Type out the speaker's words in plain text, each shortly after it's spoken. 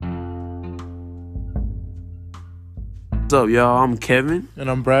What's up, y'all? I'm Kevin. And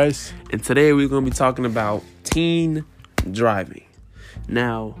I'm Bryce. And today we're going to be talking about teen driving.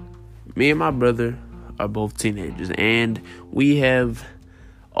 Now, me and my brother are both teenagers. And we have,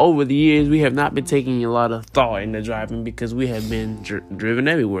 over the years, we have not been taking a lot of thought into driving because we have been driven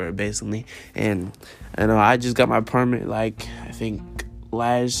everywhere, basically. And I just got my permit, I think,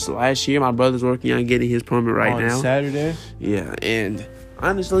 last year. My brother's working on getting his permit right now. On Saturday? Yeah, and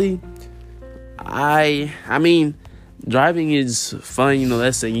honestly, I mean, driving is fun.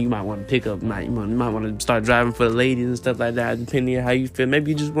 Let's say you might want to pick up, you might want to start driving for the ladies and stuff like that, depending on how you feel.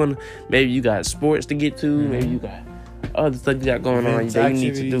 Maybe you just want to, maybe you got sports to get to, maybe you got other stuff you got going on that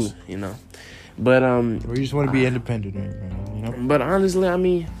you need to do, But, or you just want to be independent, But honestly, I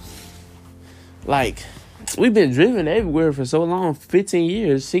mean, we've been driven everywhere for so long, 15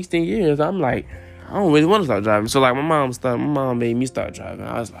 years, 16 years. I'm like, I don't really want to start driving. So, my mom made me start driving.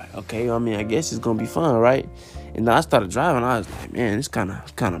 I was like, okay, I guess it's going to be fun, right? And then I started driving. I was like, man, it's kind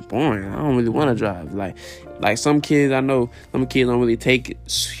of boring. I don't really want to drive. Like some kids, I know some kids don't really take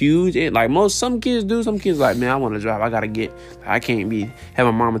it huge. Some kids do. Some kids like, man, I want to drive. I can't be have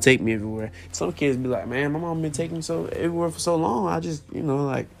my mama take me everywhere. Some kids be like, man, my mom been taking me everywhere for so long. I just,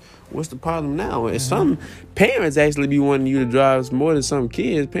 what's the problem now? And some parents actually be wanting you to drive more than some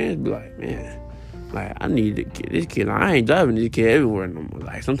kids. Parents be like, man, I need this kid. I ain't driving this kid everywhere no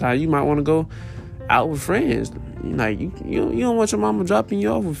more. Sometimes you might want to go out with friends. You don't want your mama dropping you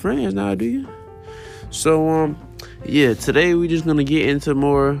off with friends now, do you? So, today we're just going to get into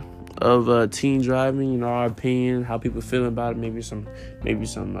more of teen driving, our opinion, how people feel about it, maybe some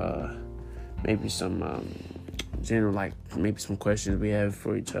general, maybe some questions we have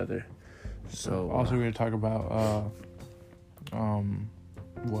for each other. So, also we're going to talk about,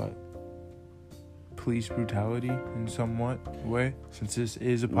 police brutality in somewhat way, since this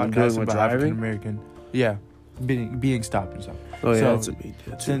is a podcast about African American, being stopped and stuff. Oh yeah, that's a big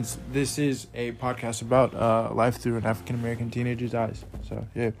deal too. Since this is a podcast about life through an African American teenager's eyes, so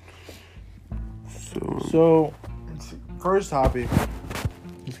yeah. So first topic,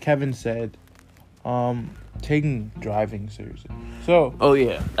 as Kevin said, taking driving seriously. So oh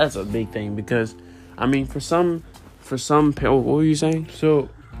yeah, that's a big thing because, for some, what were you saying? So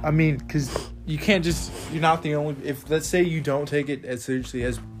because you can't just, you're not the only, if let's say you don't take it as seriously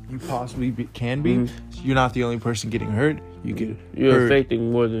as you possibly can be, you're not the only person getting hurt. You're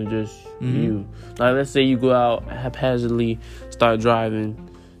affecting more than just you. Let's say you go out haphazardly, start driving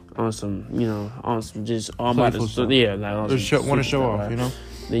on some, just all my stuff. Yeah, want to show off,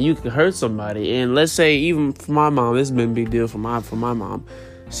 Then you could hurt somebody. And let's say, even for my mom, this has been a big deal for my mom.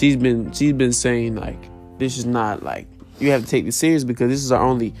 She's been saying this is not you have to take this serious because this is our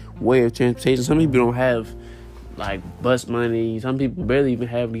only way of transportation. Some people don't have bus money. Some people barely even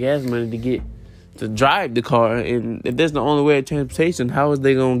have the gas money to drive the car. And if that's the only way of transportation, how is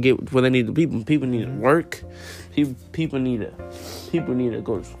they gonna get where they need to be? People need to work. People need to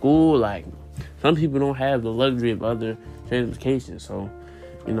go to school. Some people don't have the luxury of other transportation. So,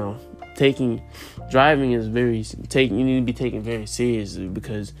 driving is you need to be taken very seriously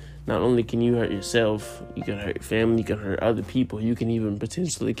because not only can you hurt yourself, you can hurt your family, you can hurt other people, you can even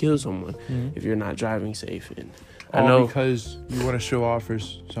potentially kill someone if you're not driving safe. And I know because you want to show off or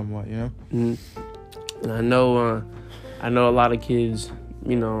somewhat, And I know a lot of kids,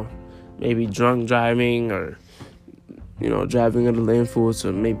 maybe drunk driving or driving under the influence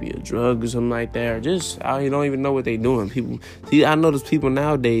of maybe a drug or something like that, or just out here don't even know what they're doing. I notice people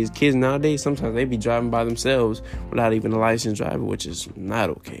nowadays, kids nowadays, sometimes they be driving by themselves without even a licensed driver, which is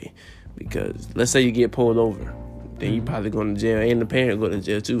not okay. Because let's say you get pulled over, then you probably going to jail, and the parent go to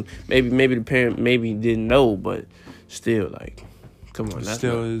jail too. Maybe the parent didn't know, but still, come on, that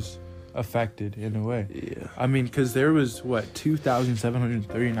is affected in a way. Yeah, because there was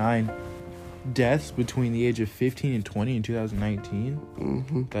 2,739 deaths between the age of 15 and 20 in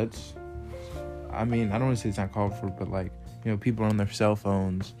 2019. That's, I don't want to say it's not called for, but people on their cell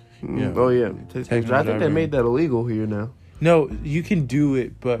phones. Oh yeah, I think they made that illegal here now. No, you can do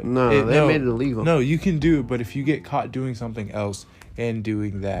it, but they made it illegal. No, you can do it, but if you get caught doing something else and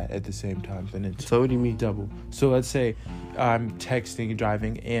doing that at the same time, then it's so what do you mean double. So let's say I'm texting,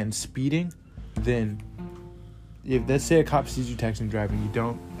 driving, and speeding, then if let's say a cop sees you texting, driving, you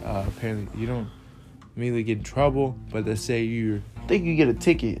don't immediately get in trouble, but let's say I think you get a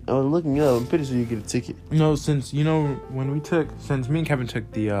ticket. I was looking up. I'm pretty sure you get a ticket. No, since me and Kevin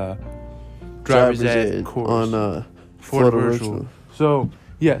took the driver's ed course on Florida Virtual. So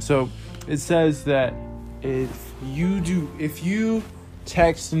it says that if you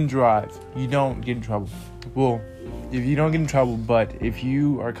text and drive, you don't get in trouble. Well, if you don't get in trouble, but if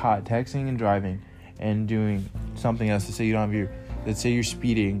you are caught texting and driving and doing something else. Let's say you don't have let's say you're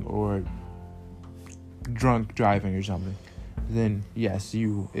speeding or drunk driving or something, then yes,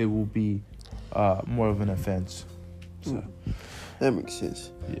 it will be more of an offense. So that makes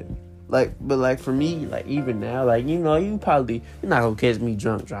sense. Yeah. But for me, even now, you're not gonna catch me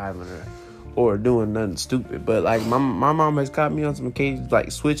drunk driving or doing nothing stupid. But my mom has caught me on some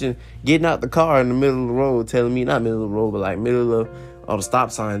occasions, switching, getting out the car in the middle of the road, telling me, not middle of the road, but middle of the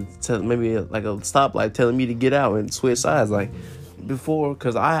stop sign, maybe a stoplight, telling me to get out and switch sides. Before,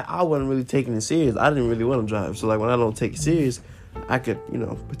 because I wasn't really taking it serious. I didn't really want to drive. So when I don't take it serious, I could,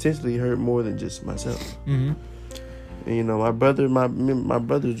 potentially hurt more than just myself. Mm-hmm. And, my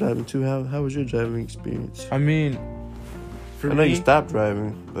brother's driving too. How was your driving experience? I mean, I know you stopped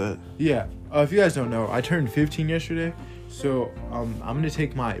driving, but yeah. If you guys don't know, I turned 15 yesterday, so I'm gonna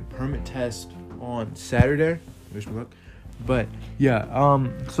take my permit test on Saturday. Wish me luck. But yeah,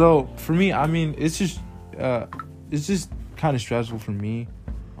 so for me, I mean, it's just kind of stressful for me.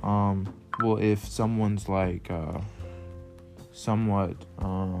 Well, if someone's somewhat,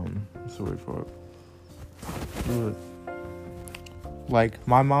 what's the word for it?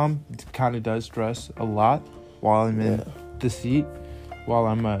 My mom kind of does stress a lot while I'm in the seat, while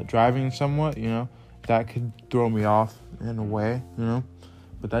I'm driving somewhat, that could throw me off in a way,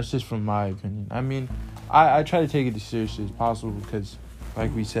 but that's just from my opinion. I mean, I try to take it as seriously as possible because,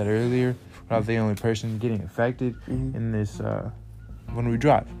 like we said earlier, we're not the only person getting affected in this when we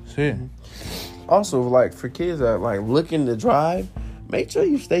drive. So yeah. Also, for kids that looking to drive, make sure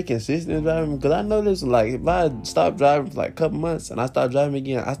you stay consistent in driving, because I noticed if I stop driving for a couple months and I start driving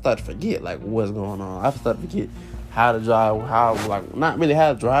again, I start to forget what's going on. I start to forget how to drive, not really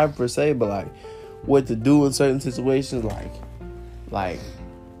how to drive per se, but what to do in certain situations, like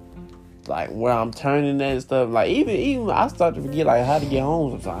where I'm turning at and stuff. Even I start to forget how to get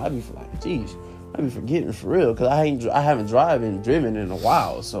home sometimes. I be forgetting for real, because I haven't driven in a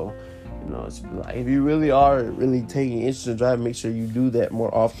while. So it's if you really are taking interest in driving, make sure you do that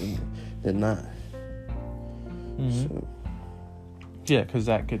more often than not. Mm-hmm. So. Yeah, because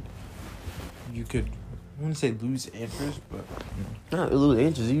you could, I wouldn't say lose interest, but not lose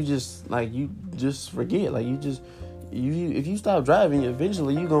interest. You just you just forget. If you stop driving,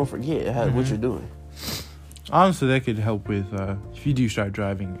 eventually you're gonna forget what you're doing. Honestly, that could help with if you do start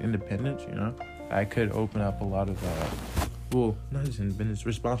driving independence. That could open up a lot of not just independence,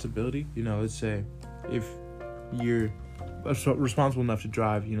 responsibility. Let's say if you're responsible enough to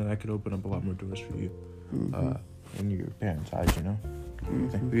drive, that could open up a lot more doors for you in your parents' eyes.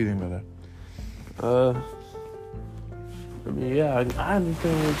 What do you think about that? I mean, yeah, I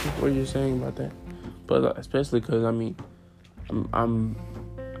understand what you're saying about that, but especially because I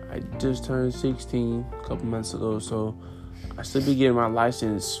just turned 16 a couple months ago, so I should be getting my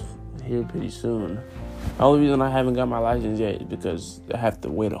license here pretty soon. The only reason I haven't got my license yet is because I have to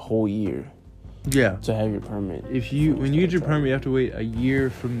wait a whole year. Yeah. To have your permit. When you get your permit, you have to wait a year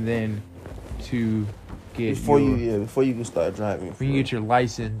from then to get before you can start driving. When you get your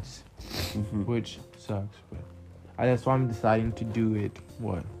license, which sucks, but that's why I'm deciding to do it.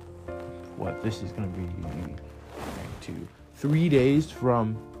 What this is gonna be 3 days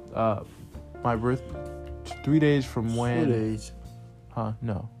from my birth. 3 days from when? 4 days.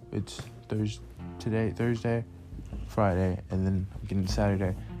 No, it's Thursday, Friday, and then I'm getting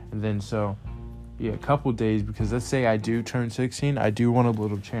Saturday, and then a couple days, because let's say I do turn 16, I do want a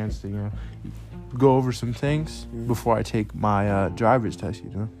little chance to go over some things before I take my driver's test.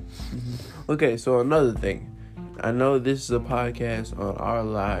 Okay, so another thing, I know this is a podcast on our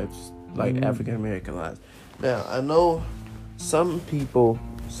lives, African American lives. Now I know some people,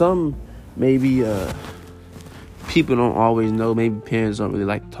 maybe people don't always know. Maybe parents don't really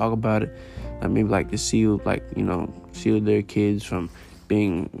like to talk about it. Maybe to shield their kids from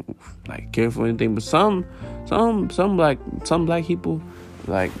being careful or anything. But some black people,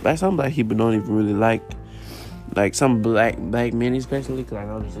 some black people don't even really like some black men, especially, because I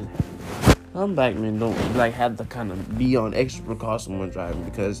know this is happening. Some black men don't have to kind of be on extra precaution when driving,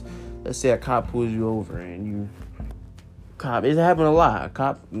 because let's say a cop pulls you over and it's happened a lot. A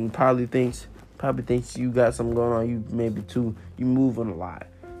cop probably thinks you got something going on. You moving a lot,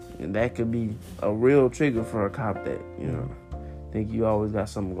 and that could be a real trigger for a cop that think you always got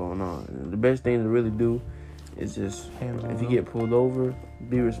something going on. And the best thing to really do is just, if you get pulled over,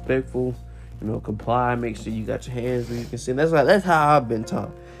 be respectful. Comply. Make sure you got your hands where you can see. That's how I've been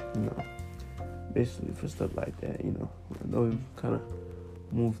taught. Basically for stuff like that. I know we've kind of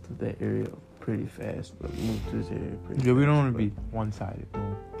moved to that area pretty fast, but moved to this area pretty. Yeah, we don't want to be one-sided.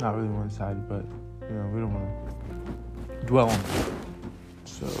 Well, not really one-sided, but we don't want to dwell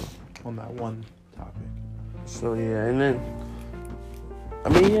on that one topic. So yeah, and then I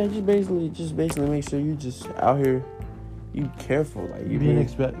mean, yeah, just basically make sure you just out here, you careful, like you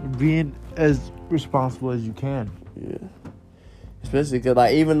being as responsible as you can. Yeah, especially because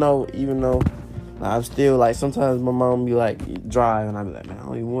like even though like, I'm still like sometimes my mom be like drive and I be like, man, I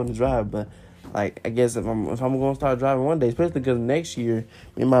don't even want to drive, but like I guess if I'm gonna start driving one day, especially because next year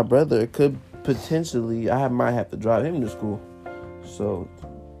me and my brother could potentially might have to drive him to school, so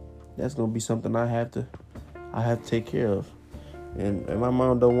that's gonna be something I have to take care of. And my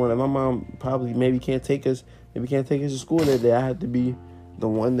mom don't want it. My mom probably maybe can't take us to school that day. I have to be the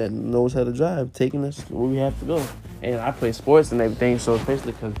one that knows how to drive, taking us where we have to go. And I play sports and everything, so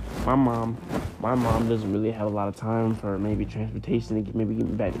especially because my mom doesn't really have a lot of time for maybe transportation to maybe get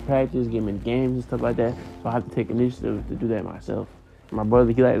me back to practice, get me to games and stuff like that. So I have to take initiative to do that myself. My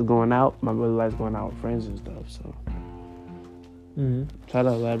brother, he likes going out. My brother likes going out with friends and stuff. So try to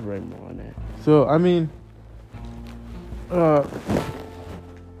elaborate more on that. So I mean,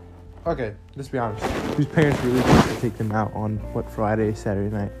 okay, let's be honest. Whose parents really want to take them out on Friday, Saturday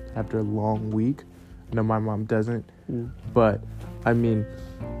night after a long week? No, my mom doesn't. But I mean,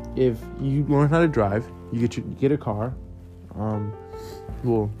 if you learn how to drive, you get a car.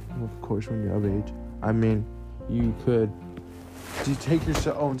 Well, of course, when you're of age. I mean, you could take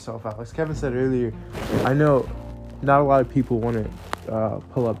your own self out. As Kevin said earlier, I know not a lot of people want to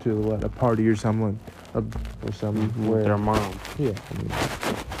pull up to a party or something. Or something where their mom. Yeah, I mean,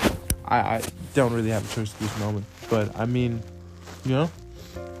 I don't really have a choice at this moment, but I mean, you know,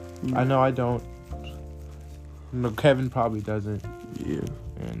 I know I don't. No, Kevin probably doesn't. Yeah,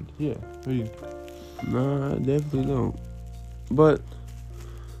 and yeah, no, I definitely don't. But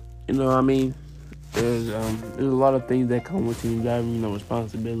you know, I mean, there's a lot of things that come with team driving. You know,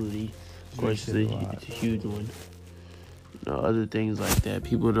 responsibility. Of course, it's a huge one. You know, other things like that.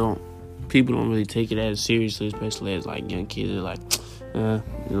 People don't really take it as seriously, especially as like young kids. They're like, you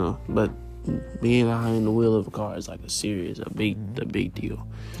know, but being behind the wheel of a car is like a big deal.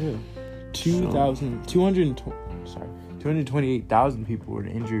 Yeah. 228,000 people were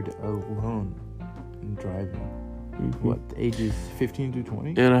injured alone in driving. What, ages 15 to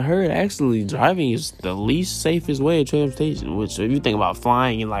 20? And I heard actually driving is the least safest way of transportation. Which, if you think about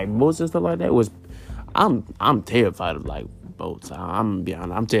flying and like boats and stuff like that, I'm terrified of like boats. I'm gonna be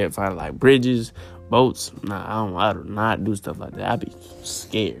honest. I'm terrified of like bridges, boats. I do not do stuff like that. I'd be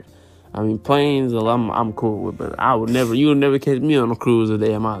scared. I mean, planes, I'm cool with, but you would never catch me on a cruise a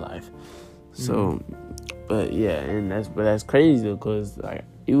day in my life. So, but yeah, that's crazy though, cause like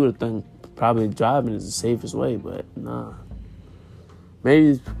you would have thought probably driving is the safest way, but nah. Maybe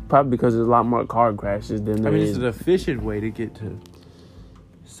it's probably because there's a lot more car crashes than there is. It's an efficient way to get to.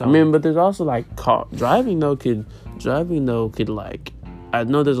 I mean, but there's also like driving though could like, I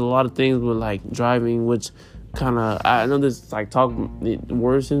know there's a lot of things with like driving which kind of, I know this like talk, it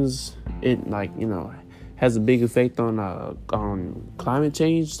worsens it, like, you know, has a big effect on climate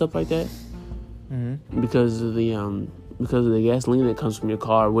change, stuff like that. Because of the gasoline that comes from your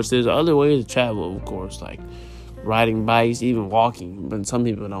car, which there's other ways to travel, of course, like riding bikes, even walking. But some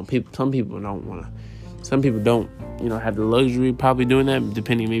people don't. Some people don't, you know, have the luxury probably doing that,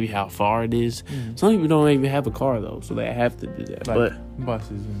 depending maybe how far it is. Some people don't even have a car though, so they have to do that. Like but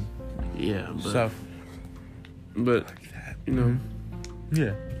buses and stuff. But like that. You know,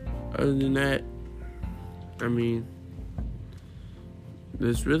 yeah. Other than that, I mean,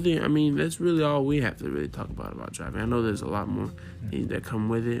 that's really all we have to really talk about driving. I know there's a lot more things that come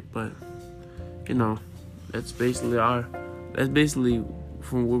with it, but you know, that's basically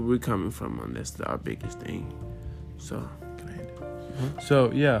from where we're coming from, and that's our biggest thing. So,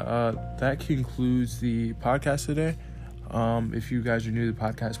 that concludes the podcast today. If you guys are new to the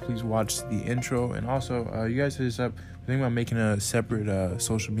podcast, please watch the intro, and also you guys hit us up. I think about making a separate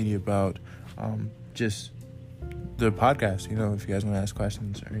social media about just the podcast. You know, if you guys want to ask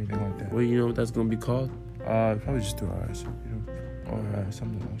questions or anything like that. Well, you know what that's gonna be called? Probably just through ours, or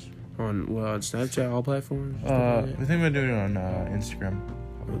something else. On Snapchat, all platforms. I think we're doing it on Instagram.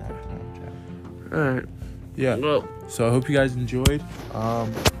 Okay. All right. Yeah. Well, so I hope you guys enjoyed.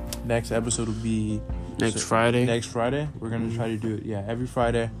 Next episode will be next Friday. Next Friday. We're gonna try to do it. Yeah, every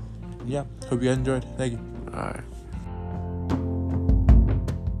Friday. Yeah. Hope you guys enjoyed. Thank you. All right.